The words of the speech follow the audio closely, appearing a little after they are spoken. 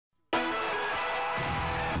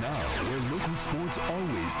because sports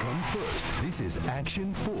always come first. This is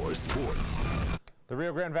Action 4 Sports. The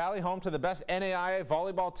Rio Grande Valley, home to the best NAIA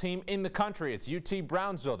volleyball team in the country. It's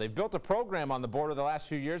UT-Brownsville. They've built a program on the border the last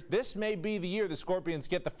few years. This may be the year the Scorpions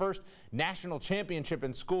get the first national championship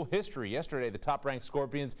in school history. Yesterday, the top-ranked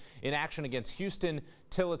Scorpions in action against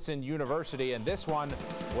Huston-Tillotson University, and this one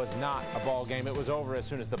was not a ball game. It was over as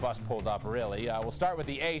soon as the bus pulled up, really. We'll start with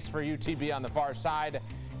the ace for UTB on the far side.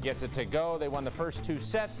 Gets it to go. They won the first two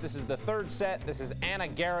sets. This is the third set. This is Anna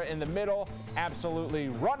Guerra in the middle, absolutely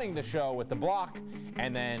running the show with the block.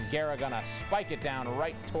 And then Guerra gonna spike it down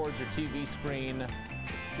right towards her TV screen.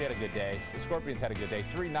 She had a good day. The Scorpions had a good day.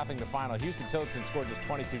 3-0 the final. Huston-Tillotson scored just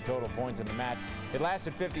 22 total points in the match. It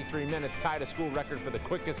lasted 53 minutes, tied a school record for the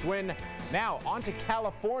quickest win. Now on to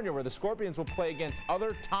California, where the Scorpions will play against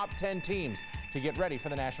other top 10 teams to get ready for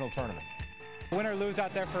the national tournament. Win or lose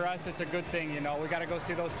out there for us, it's a good thing. You know, we got to go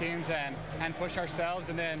see those teams and push ourselves.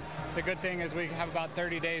 And then the good thing is we have about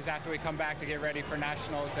 30 days after we come back to get ready for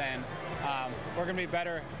nationals, and we're going to be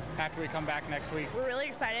better after we come back next week. We're really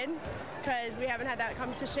excited because we haven't had that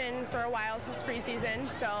competition for a while since preseason.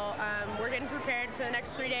 So we're getting prepared for the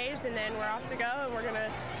next 3 days, and then we're off to go, and we're going to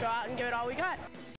go out and give it all we got.